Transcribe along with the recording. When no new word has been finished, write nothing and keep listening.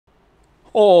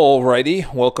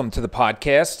Alrighty, welcome to the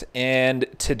podcast. And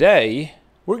today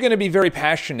we're going to be very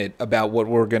passionate about what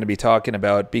we're going to be talking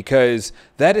about because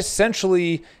that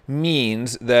essentially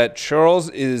means that Charles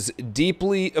is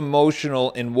deeply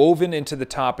emotional and woven into the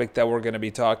topic that we're going to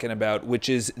be talking about, which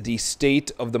is the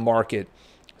state of the market.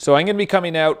 So I'm going to be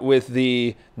coming out with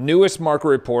the newest market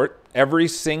report every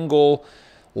single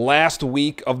last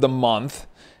week of the month,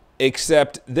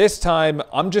 except this time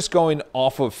I'm just going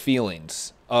off of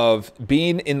feelings of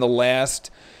being in the last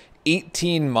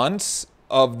 18 months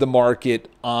of the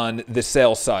market on the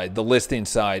sales side, the listing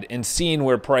side, and seeing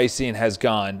where pricing has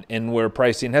gone and where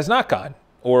pricing has not gone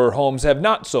or homes have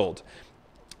not sold.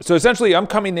 So essentially, I'm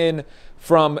coming in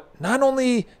from not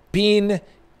only being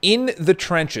in the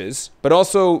trenches, but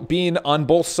also being on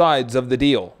both sides of the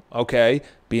deal, okay?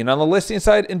 Being on the listing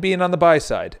side and being on the buy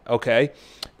side, okay?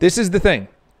 This is the thing.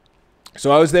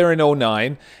 So I was there in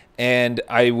 '09. And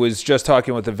I was just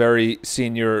talking with a very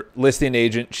senior listing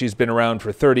agent. She's been around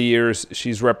for 30 years.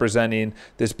 She's representing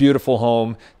this beautiful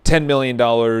home, $10 million,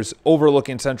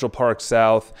 overlooking Central Park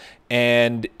South.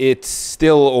 And it's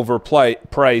still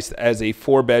overpriced as a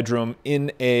 4-bedroom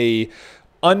in a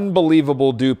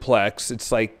unbelievable duplex.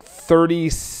 It's like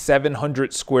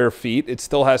 3,700 square feet. It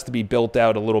still has to be built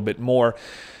out a little bit more.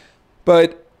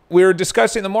 But we were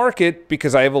discussing the market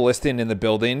because I have a listing in the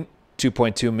building,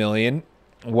 2.2 million.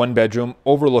 1-bedroom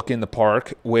overlooking the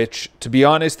park, which, to be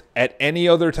honest, at any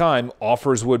other time,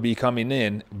 offers would be coming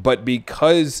in. But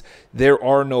because there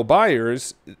are no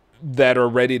buyers that are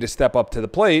ready to step up to the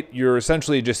plate, you're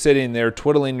essentially just sitting there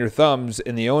twiddling your thumbs,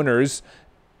 and the owners,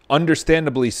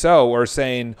 understandably so, are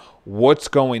saying, what's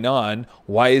going on?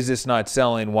 Why is this not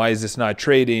selling? Why is this not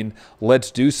trading?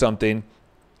 Let's do something.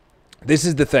 This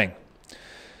is the thing.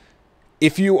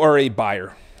 If you are a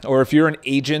buyer, or if you're an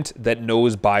agent that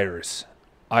knows buyers,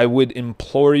 I would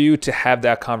implore you to have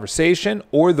that conversation,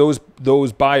 or those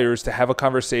buyers to have a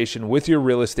conversation with your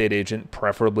real estate agent,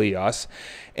 preferably us,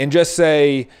 and just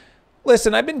say,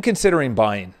 listen, I've been considering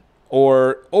buying,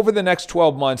 or over the next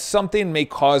 12 months, something may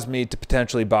cause me to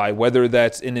potentially buy, whether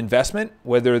that's an investment,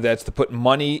 whether that's to put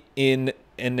money in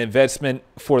an investment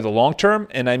for the long term.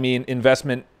 And I mean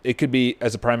investment, it could be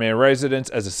as a primary residence,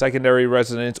 as a secondary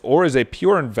residence, or as a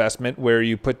pure investment where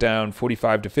you put down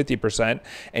 45 to 50%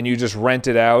 and you just rent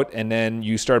it out, and then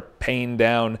you start paying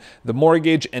down the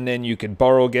mortgage, and then you can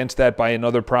borrow against that, buy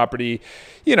another property.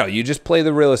 You know, you just play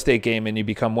the real estate game and you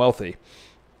become wealthy.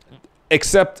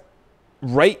 Except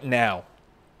right now,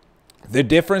 the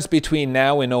difference between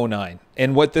now and '09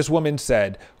 and what this woman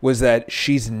said was that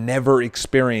she's never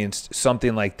experienced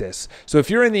something like this. So if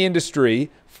you're in the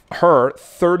industry, her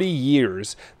 30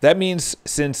 years, that means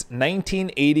since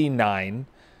 1989,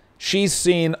 she's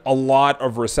seen a lot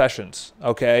of recessions,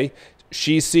 okay?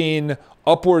 She's seen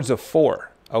upwards of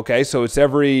 4, okay? So it's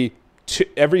every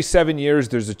 7 years,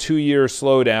 there's a 2-year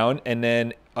slowdown, and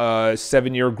then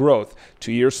 7-year growth,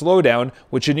 2-year slowdown,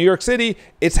 which in New York City,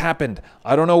 it's happened.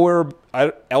 I don't know where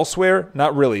elsewhere,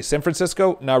 not really. San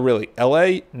Francisco, not really.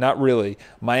 LA, not really.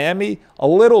 Miami, a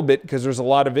little bit because there's a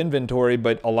lot of inventory,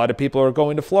 but a lot of people are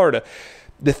going to Florida.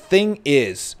 The thing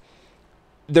is,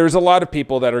 there's a lot of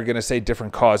people that are going to say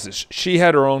different causes. She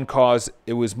had her own cause.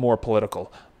 It was more political.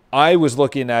 I was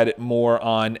looking at it more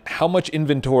on how much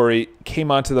inventory came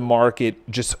onto the market,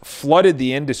 just flooded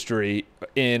the industry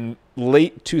in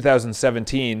late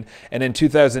 2017 and in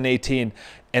 2018.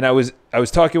 And I was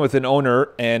talking with an owner,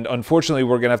 and unfortunately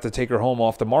we're going to have to take her home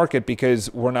off the market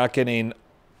because we're not getting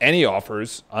any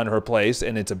offers on her place,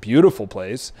 and it's a beautiful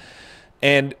place.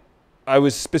 And I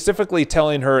was specifically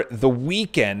telling her the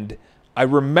weekend, I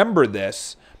remember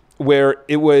this, where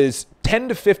it was 10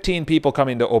 to 15 people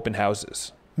coming to open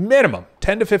houses. Minimum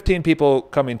 10 to 15 people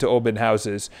coming to open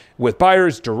houses with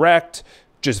buyers direct,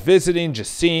 just visiting,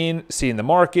 just seeing the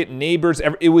market, neighbors.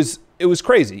 It was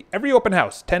crazy. Every open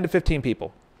house, 10 to 15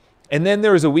 people. And then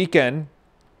there was a weekend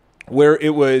where it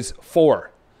was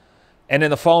 4. And then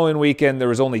the following weekend, there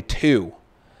was only 2.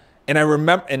 And I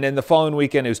remember, and then the following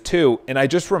weekend, it was 2. And I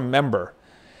just remember,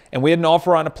 and we had an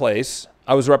offer on a place.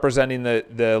 I was representing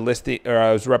the listing, or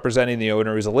I was representing the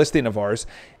owner. It was a listing of ours.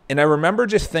 And I remember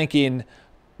just thinking,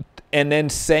 and then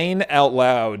saying out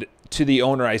loud to the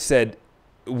owner, I said,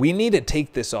 we need to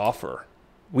take this offer.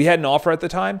 We had an offer at the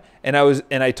time, and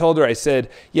I told her, I said,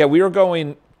 yeah, we were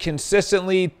going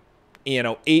consistently,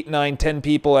 8, 9, 10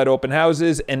 people at open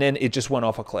houses, and then it just went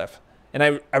off a cliff.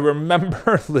 And I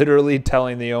remember literally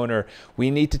telling the owner,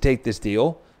 we need to take this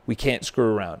deal. We can't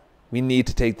screw around. We need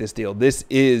to take this deal. This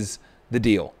is the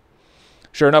deal.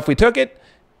 Sure enough, we took it,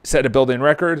 set a building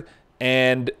record,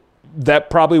 and that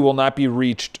probably will not be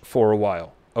reached for a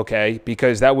while, okay?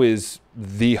 Because that was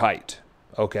the height.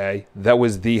 Okay, that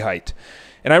was the height.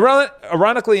 And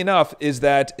ironically enough is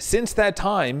that since that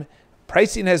time,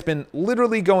 pricing has been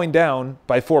literally going down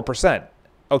by 4%.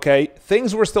 Okay,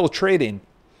 things were still trading,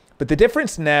 but the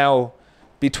difference now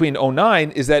between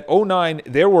 '09 is that '09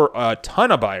 there were a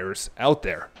ton of buyers out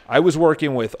there. I was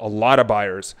working with a lot of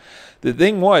buyers. The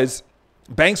thing was,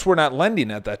 banks were not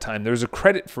lending at that time. There was a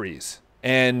credit freeze,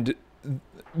 and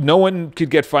no one could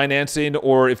get financing,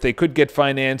 or if they could get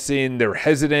financing, they're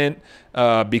hesitant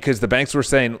because the banks were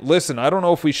saying, listen, I don't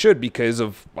know if we should because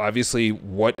of obviously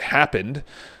what happened,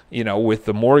 you know, with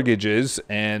the mortgages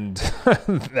and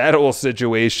that whole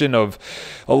situation of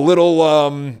a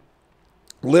little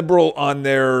liberal on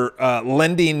their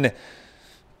lending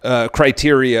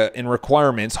criteria and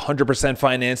requirements, 100%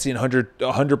 financing,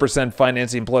 100%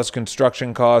 financing plus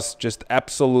construction costs, just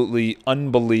absolutely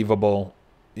unbelievable,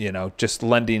 you know, just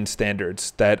lending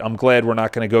standards that I'm glad we're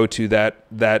not going to go to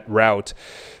that route.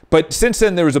 But since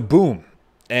then, there was a boom.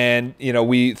 And, you know,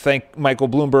 we thank Michael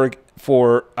Bloomberg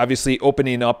for obviously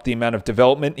opening up the amount of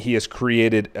development. He has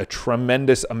created a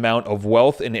tremendous amount of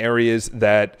wealth in areas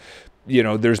that, you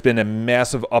know, there's been a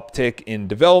massive uptick in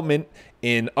development,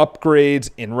 in upgrades,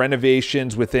 in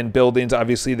renovations within buildings,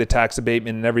 obviously the tax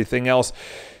abatement and everything else.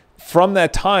 From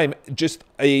that time, just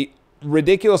a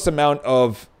ridiculous amount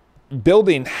of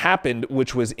building happened,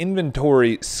 which was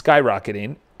inventory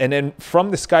skyrocketing. And then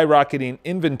from the skyrocketing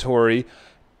inventory,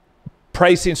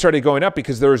 pricing started going up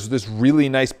because there was this really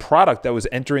nice product that was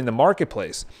entering the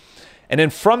marketplace. And then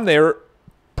from there,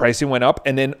 pricing went up,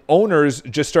 and then owners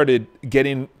just started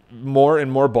getting more and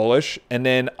more bullish. And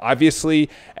then obviously,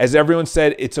 as everyone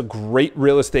said, it's a great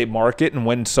real estate market. And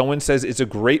when someone says it's a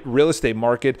great real estate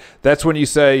market, that's when you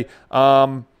say,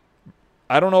 I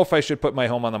don't know if I should put my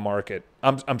home on the market.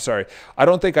 I'm sorry. I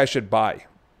don't think I should buy.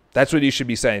 That's what you should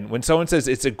be saying. When someone says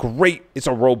it's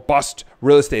a robust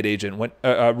real estate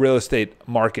real estate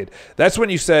market, that's when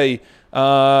you say,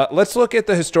 let's look at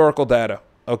the historical data.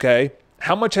 Okay.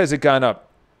 How much has it gone up?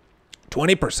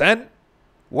 20%?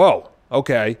 Whoa.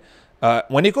 Okay.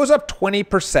 When it goes up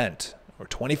 20% or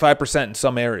 25% in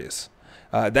some areas,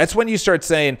 that's when you start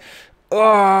saying,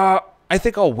 I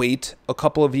think I'll wait a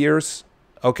couple of years.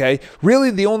 Okay. Really,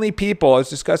 the only people, I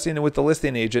was discussing it with the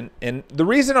listing agent, and the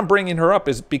reason I'm bringing her up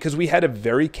is because we had a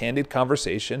very candid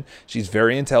conversation. She's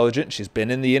very intelligent. She's been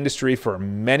in the industry for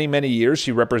many, many years.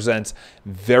 She represents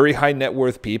very high net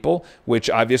worth people,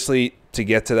 which obviously to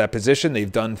get to that position,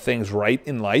 they've done things right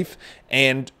in life.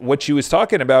 And what she was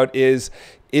talking about is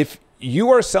if you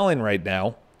are selling right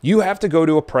now, you have to go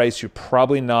to a price you're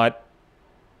probably not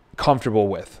comfortable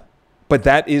with. But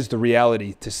that is the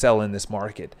reality to sell in this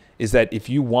market, is that if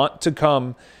you want to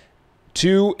come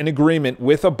to an agreement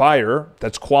with a buyer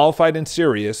that's qualified and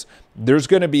serious, there's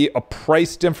going to be a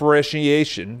price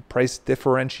differentiation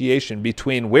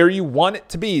between where you want it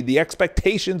to be, the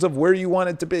expectations of where you want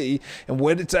it to be, and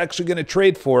what it's actually going to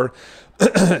trade for.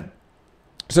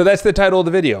 So that's the title of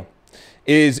the video,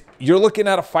 is you're looking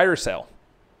at a fire sale.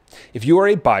 If you are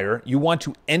a buyer, you want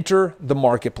to enter the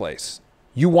marketplace.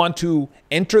 You want to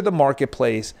enter the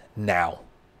marketplace now.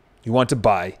 You want to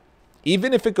buy.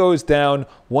 Even if it goes down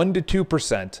 1 to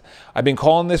 2%. I've been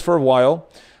calling this for a while.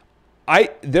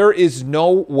 There is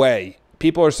no way.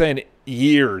 People are saying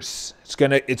years.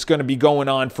 It's gonna be going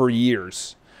on for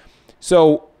years.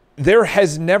 So there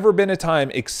has never been a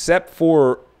time except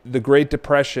for the Great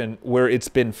Depression where it's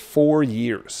been 4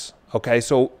 years. Okay,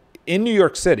 so in New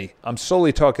York City, I'm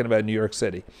solely talking about New York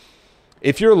City.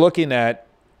 If you're looking at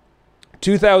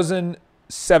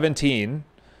 2018,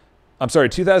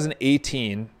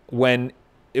 when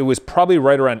it was probably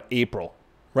right around April,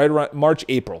 right around March,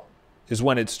 April is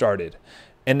when it started.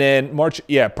 And then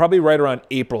probably right around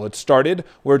April it started,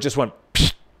 where it just went,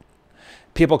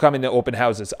 people coming to open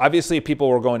houses. Obviously, people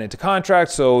were going into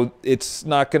contracts, so it's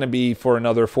not going to be for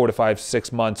another 4 to 5,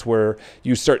 6 months where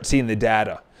you start seeing the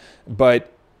data.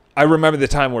 But I remember the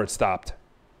time where it stopped,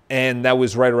 and that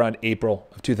was right around April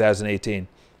of 2018.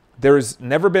 There has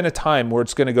never been a time where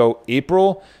it's going to go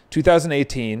April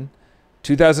 2018,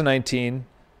 2019,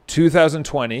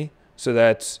 2020. So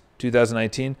that's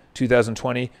 2019,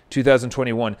 2020,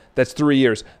 2021. That's 3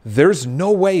 years. There's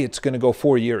no way it's going to go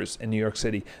 4 years in New York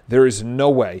City. There is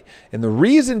no way. And the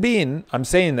reason being I'm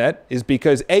saying that is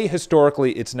because, A,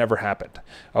 historically, it's never happened.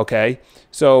 Okay?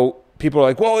 So people are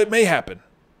like, well, it may happen.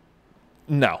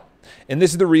 No. And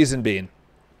this is the reason being,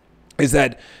 is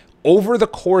that over the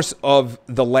course of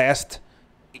the last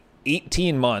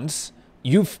 18 months,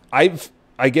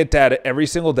 I get data every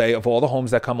single day of all the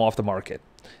homes that come off the market.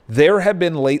 There have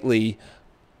been lately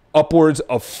upwards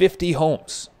of 50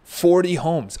 homes, 40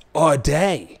 homes a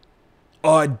day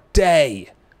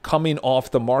coming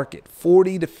off the market.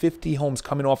 40 to 50 homes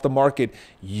coming off the market.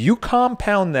 You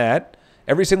compound that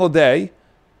every single day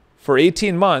for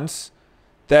 18 months,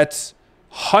 that's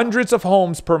hundreds of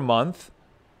homes per month,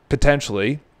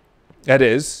 potentially. That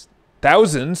is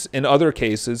thousands in other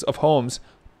cases of homes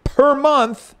per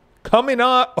month coming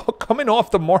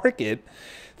off the market.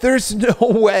 There's no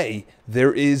way.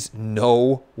 There is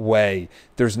no way.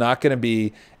 There's not going to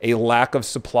be a lack of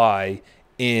supply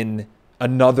in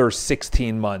another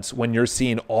 16 months when you're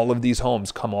seeing all of these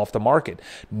homes come off the market.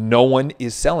 No one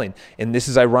is selling. And this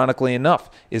is ironically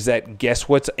enough, is that guess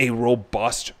what's a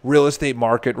robust real estate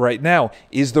market right now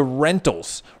is the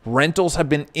rentals. Rentals have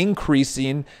been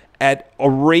increasing at a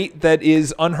rate that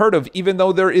is unheard of, even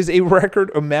though there is a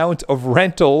record amount of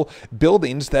rental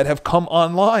buildings that have come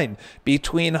online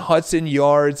between Hudson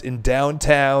Yards in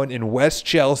downtown, in West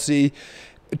Chelsea,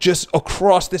 just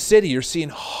across the city. You're seeing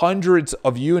hundreds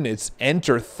of units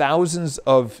enter, thousands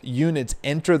of units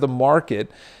enter the market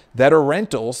that are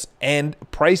rentals, and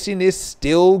pricing is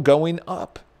still going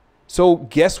up. So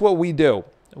guess what we do?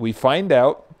 We find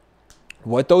out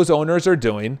what those owners are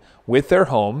doing with their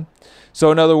home. So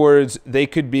in other words, they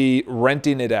could be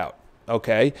renting it out,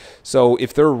 okay? So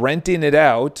if they're renting it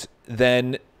out,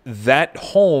 then that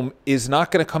home is not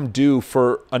going to come due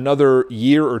for another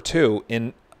year or two.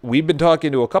 And we've been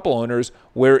talking to a couple owners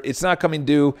where it's not coming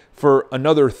due for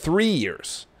another 3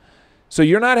 years. So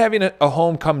you're not having a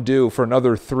home come due for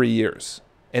another 3 years.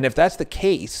 And if that's the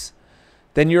case,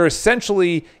 then you're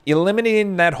essentially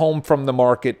eliminating that home from the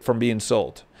market from being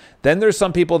sold. Then there's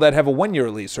some people that have a 1-year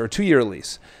lease or a 2-year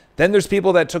lease. Then there's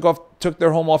people that took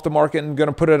their home off the market and going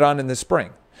to put it on in the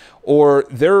spring. Or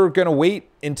they're going to wait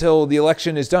until the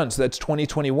election is done. So that's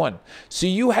 2021. So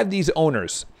you have these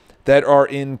owners that are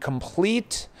in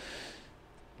complete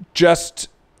just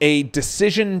a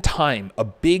decision time, a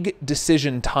big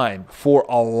decision time for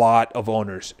a lot of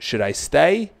owners. Should I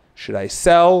stay? Should I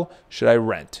sell? Should I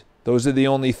rent? Those are the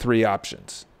only 3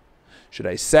 options. Should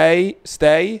I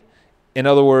stay? In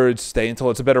other words, stay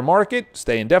until it's a better market,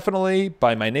 stay indefinitely,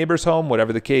 buy my neighbor's home,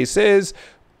 whatever the case is.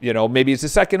 You know, maybe it's a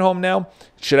second home now.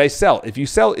 Should I sell? If you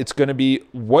sell, it's going to be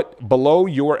below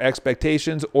your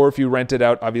expectations. Or if you rent it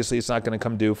out, obviously it's not going to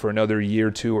come due for another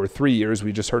year, 2 or 3 years.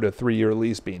 We just heard a 3-year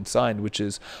lease being signed, which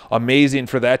is amazing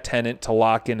for that tenant to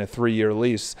lock in a 3-year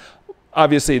lease.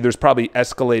 Obviously, there's probably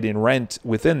escalating rent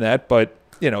within that, but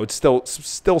you know, it's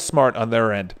still smart on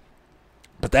their end.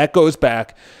 But that goes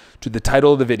back to the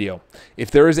title of the video.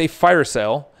 If there is a fire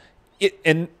sale,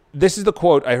 and this is the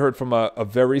quote I heard from a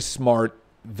very smart,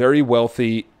 very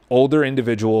wealthy, older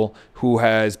individual who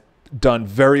has done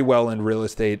very well in real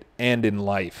estate and in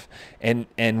life. And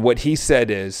what he said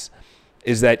is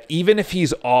that even if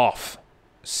he's off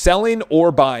selling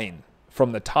or buying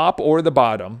from the top or the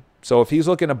bottom, so if he's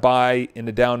looking to buy in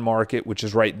the down market, which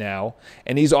is right now,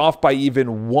 and he's off by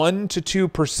even 1 to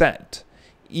 2%,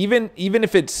 even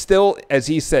if it still, as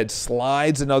he said,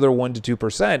 slides another 1 to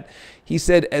 2%, he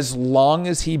said as long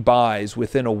as he buys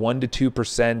within a 1 to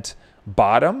 2%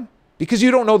 bottom, because you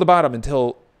don't know the bottom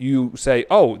until you say,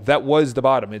 oh, that was the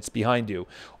bottom, it's behind you.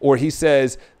 Or he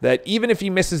says that even if he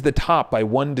misses the top by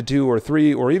 1 to 2 or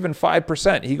 3 or even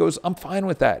 5%, he goes, I'm fine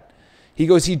with that. He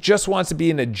goes, he just wants to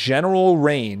be in a general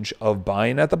range of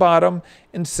buying at the bottom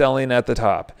and selling at the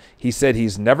top. He said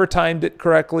he's never timed it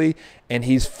correctly, and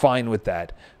he's fine with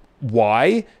that.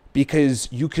 Why? Because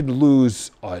you could lose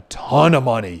a ton of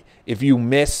money if you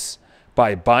miss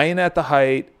by buying at the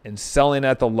height and selling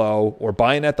at the low, or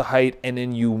buying at the height and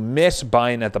then you miss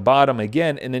buying at the bottom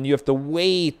again, and then you have to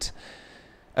wait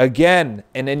again,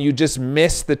 and then you just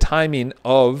miss the timing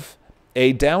of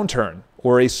a downturn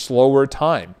or a slower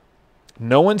time.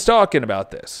 No one's talking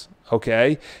about this,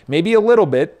 okay? Maybe a little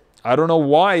bit. I don't know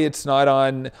why it's not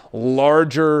on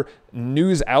larger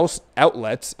news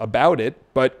outlets about it,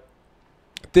 but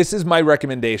this is my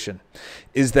recommendation,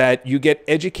 is that you get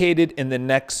educated in the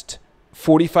next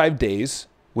 45 days,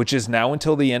 which is now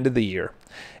until the end of the year.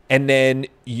 And then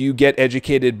you get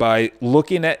educated by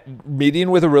meeting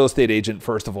with a real estate agent,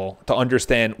 first of all, to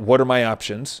understand what are my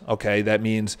options, okay? That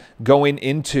means going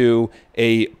into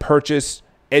a purchase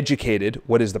educated.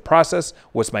 What is the process?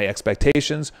 What's my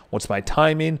expectations? What's my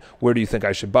timing? Where do you think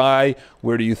I should buy?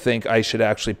 Where do you think I should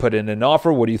actually put in an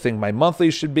offer? What do you think my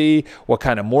monthly should be? What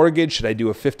kind of mortgage? Should I do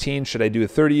a 15? Should I do a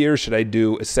 30 year? Should I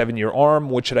do a 7-year ARM?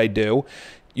 What should I do?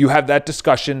 You have that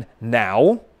discussion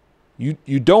now.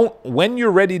 You don't, when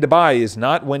you're ready to buy is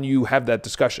not when you have that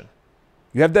discussion.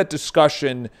 You have that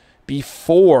discussion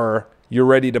before you're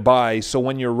ready to buy. So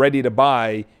when you're ready to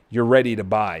buy, you're ready to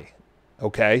buy.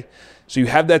 Okay? So you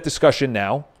have that discussion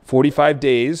now. 45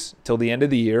 days till the end of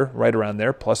the year, right around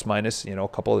there, plus minus, a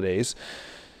couple of days.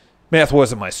 Math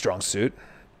wasn't my strong suit.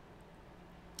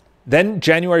 Then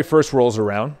January 1st rolls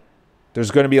around. There's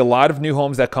going to be a lot of new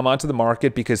homes that come onto the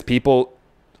market because people,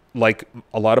 like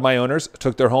a lot of my owners,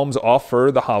 took their homes off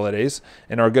for the holidays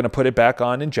and are going to put it back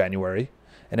on in January.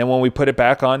 And then when we put it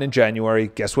back on in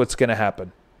January, guess what's going to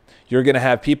happen? You're going to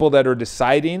have people that are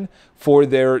deciding for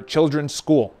their children's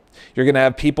school. You're going to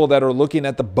have people that are looking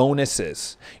at the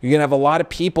bonuses. You're going to have a lot of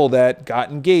people that got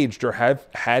engaged or have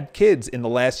had kids in the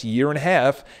last year and a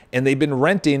half, and they've been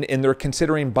renting and they're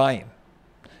considering buying.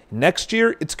 Next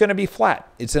year, it's going to be flat.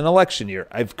 It's an election year.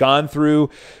 I've gone through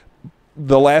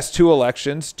the last two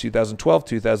elections, 2012,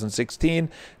 2016.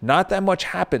 Not that much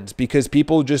happens because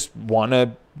people just want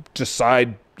to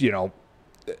decide, I'll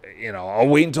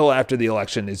wait until after the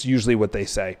election is usually what they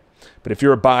say. But if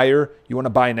you're a buyer, you want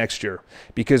to buy next year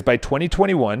because by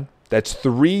 2021, that's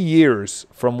 3 years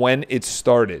from when it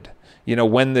started.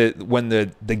 When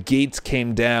the gates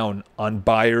came down on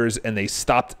buyers and they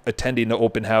stopped attending the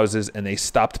open houses and they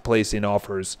stopped placing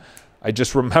offers. I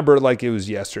just remember like it was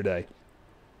yesterday.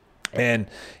 And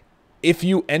if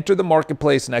you enter the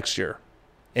marketplace next year,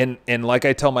 and like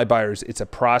I tell my buyers, it's a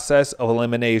process of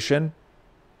elimination.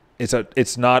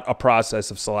 It's not a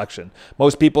process of selection.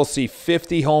 Most people see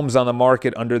 50 homes on the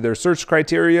market under their search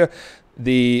criteria.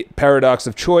 The paradox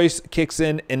of choice kicks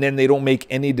in, and then they don't make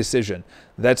any decision.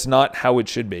 That's not how it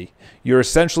should be. You're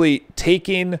essentially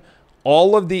taking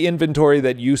all of the inventory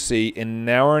that you see and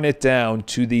narrowing it down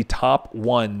to the top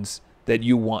ones that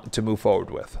you want to move forward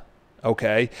with.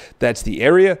 Okay? That's the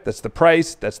area, that's the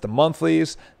price, that's the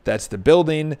monthlies, that's the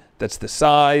building, that's the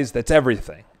size, that's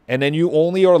everything. And then you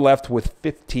only are left with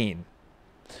 15,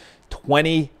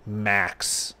 20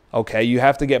 max. Okay, you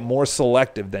have to get more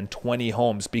selective than 20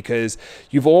 homes because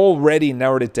you've already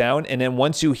narrowed it down. And then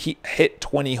once you hit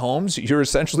 20 homes, you're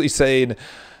essentially saying,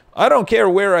 I don't care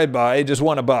where I buy, I just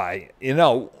want to buy.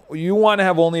 You want to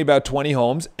have only about 20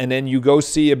 homes, and then you go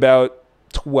see about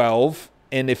 12.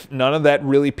 And if none of that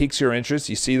really piques your interest,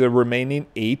 you see the remaining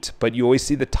 8, but you always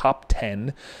see the top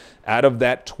 10 out of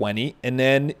that 20. And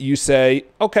then you say,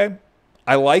 okay,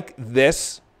 I like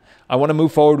this. I want to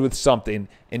move forward with something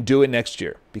and do it next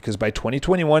year. Because by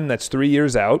 2021, that's 3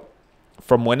 years out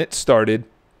from when it started.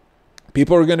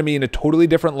 People are going to be in a totally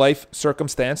different life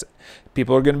circumstance.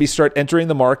 People are going to start entering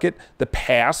the market. The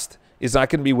past is not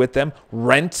going to be with them.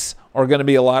 Rents are going to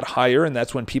be a lot higher, and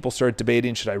that's when people start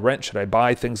debating, should I rent, should I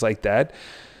buy, things like that.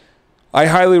 I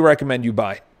highly recommend you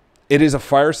buy. It is a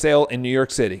fire sale in New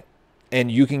York City,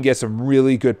 and you can get some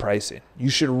really good pricing. You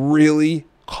should really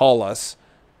call us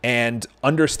and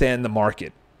understand the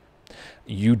market.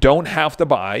 You don't have to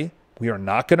buy. We are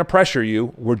not going to pressure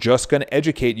you. We're just going to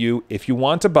educate you. If you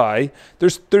want to buy,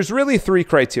 there's really 3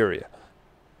 criteria.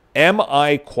 Am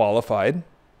I qualified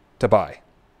to buy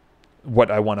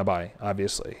what I want to buy?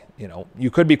 Obviously,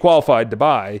 you could be qualified to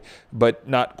buy, but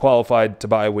not qualified to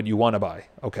buy what you want to buy.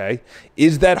 Okay.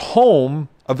 Is that home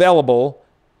available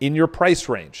in your price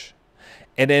range?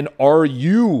 And then are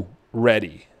you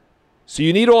ready? So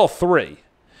you need all 3.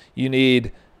 You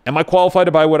need, am I qualified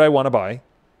to buy what I want to buy?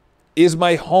 Is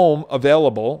my home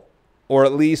available, or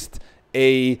at least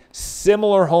a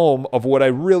similar home of what I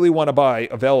really want to buy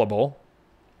available,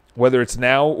 whether it's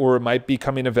now or it might be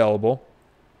coming available?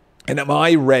 And am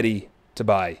I ready to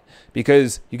buy?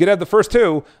 Because you could have the first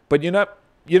 2, but you're like,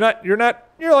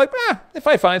 if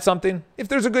I find something, if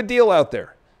there's a good deal out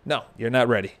there. No, you're not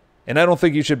ready. And I don't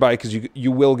think you should buy because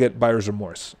you will get buyer's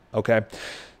remorse. Okay.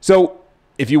 So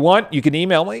if you want, you can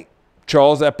email me.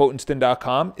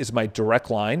 Charles@botenston.com is my direct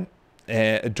line,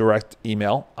 a direct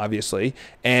email, obviously.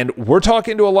 And we're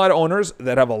talking to a lot of owners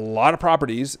that have a lot of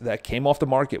properties that came off the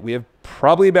market. We have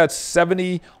probably about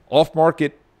 70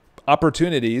 off-market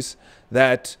opportunities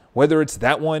that, whether it's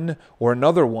that one or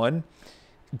another one,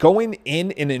 going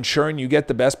in and ensuring you get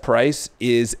the best price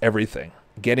is everything.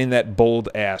 Getting that bold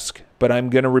ask. But I'm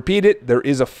going to repeat it. There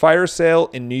is a fire sale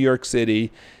in New York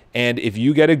City. And if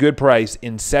you get a good price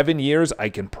in 7 years, I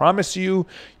can promise you,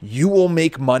 you will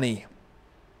make money.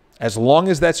 As long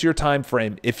as that's your time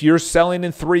frame. If you're selling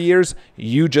in 3 years,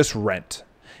 you just rent.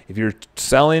 If you're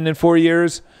selling in 4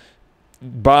 years,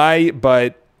 buy,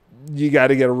 but you got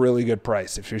to get a really good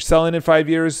price. If you're selling in 5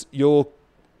 years, you'll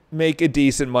make a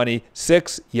decent money.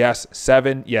 6, yes.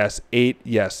 7, yes. 8,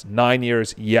 yes. 9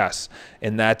 years, yes.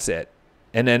 And that's it.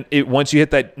 And then once you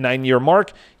hit that 9-year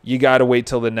mark, you got to wait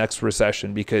till the next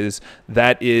recession because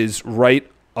that is right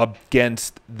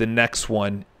against the next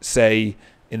one, say,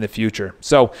 in the future.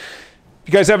 So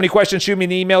If you guys have any questions, shoot me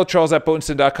an email,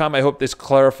 charles@botenson.com. I hope this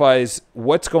clarifies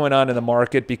what's going on in the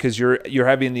market, because you're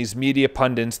having these media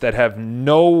pundits that have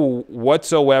no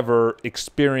whatsoever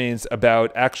experience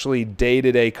about actually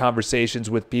day-to-day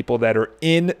conversations with people that are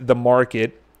in the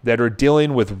market, that are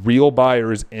dealing with real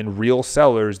buyers and real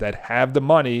sellers that have the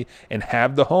money and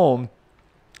have the home.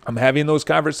 I'm having those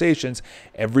conversations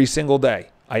every single day.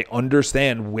 I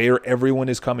understand where everyone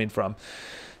is coming from.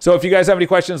 So if you guys have any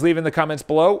questions, leave in the comments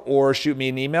below or shoot me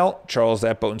an email,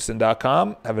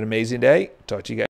 charles@botenson.com. Have an amazing day. Talk to you guys.